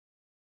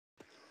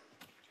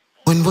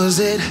When was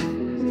it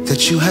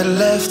that you had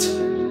left?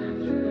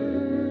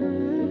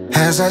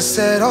 As I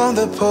sat on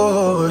the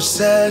porch,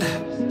 sad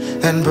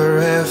and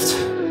bereft.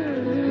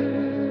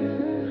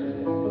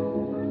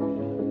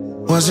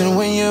 Was it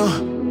when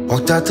you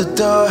walked out the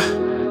door?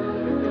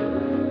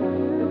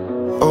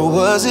 Or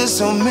was it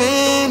so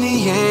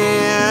many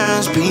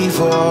years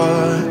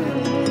before?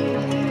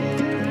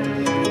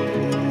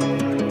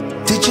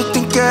 Did you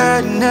think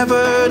I'd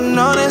never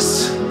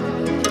notice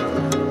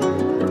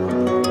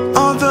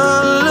all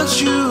the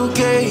looks you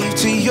gave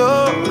to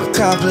your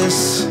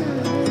accomplice?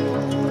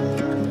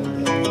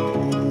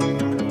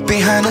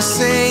 Behind the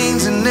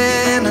scenes and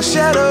in the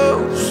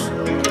shadows,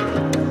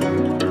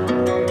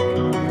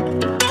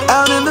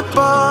 out in the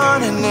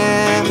barn and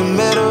in the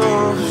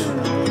meadows.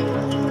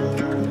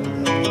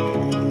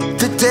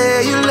 The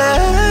day you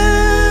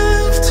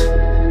left,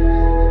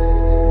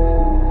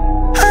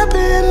 I've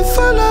been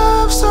full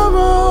of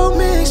sorrow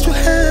mixed with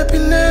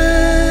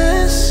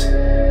happiness.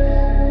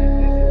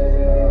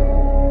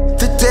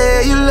 The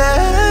day you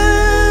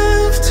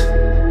left,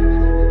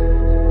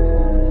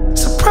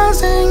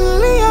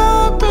 surprisingly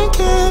I've been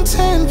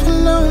content with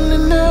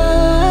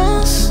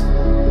loneliness.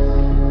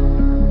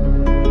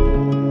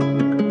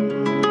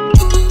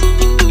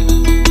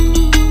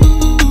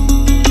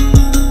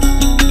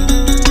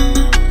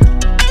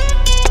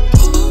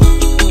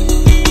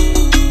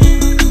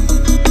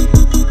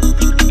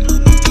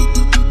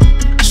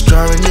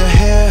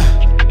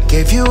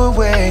 Gave you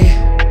away,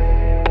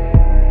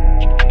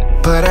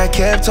 but I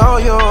kept all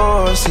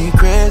your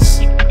secrets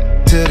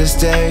to this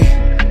day.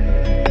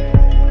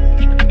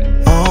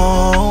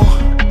 Oh,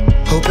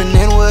 hoping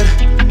it would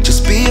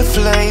just be a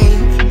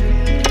flame,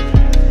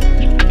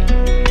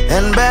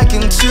 and back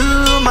into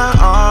my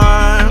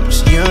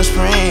arms you'll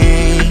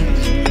spring.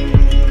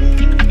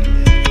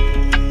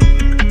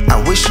 I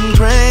wish and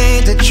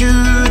pray that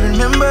you'd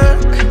remember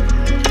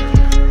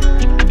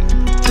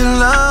the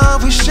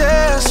love we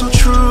share, so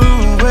true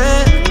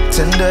and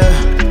tender.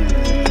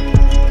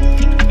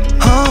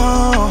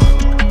 Oh,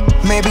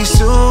 maybe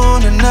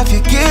soon enough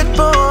you get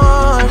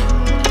bored.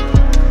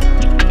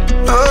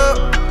 Oh,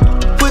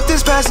 with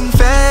this passing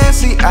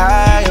fancy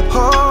I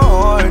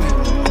abhorred.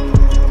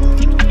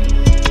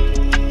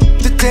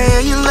 The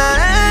day you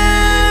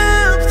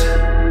left,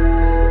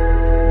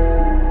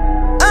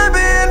 I've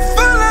been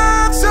full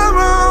of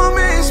sorrow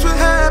mixed with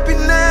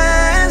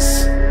happiness.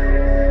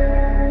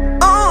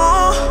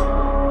 Oh,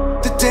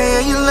 the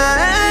day you left,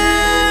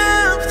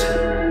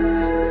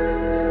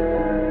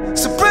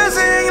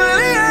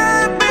 surprisingly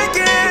I've been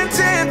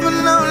content with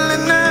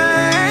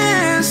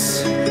loneliness.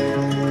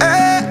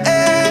 Hey,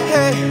 hey,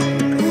 hey.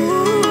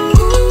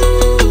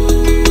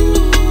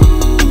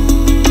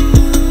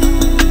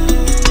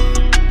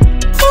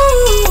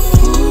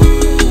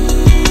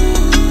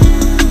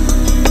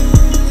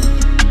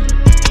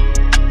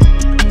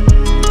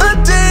 A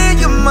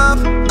day a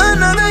month,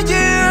 another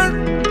year.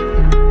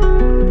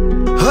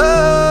 Oh,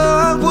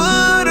 I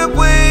would have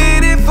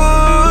waited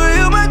for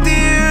you, my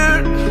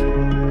dear.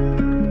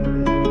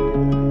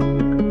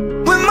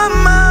 With my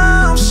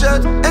mouth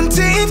shut and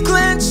teeth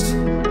clenched.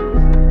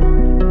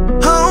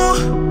 Oh,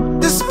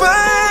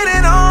 despite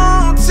it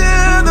all to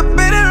the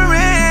bitter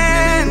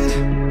end.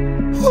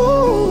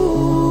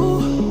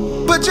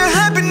 Ooh, but your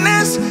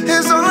happiness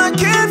is all I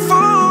cared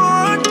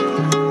for.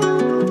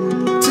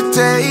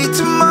 Today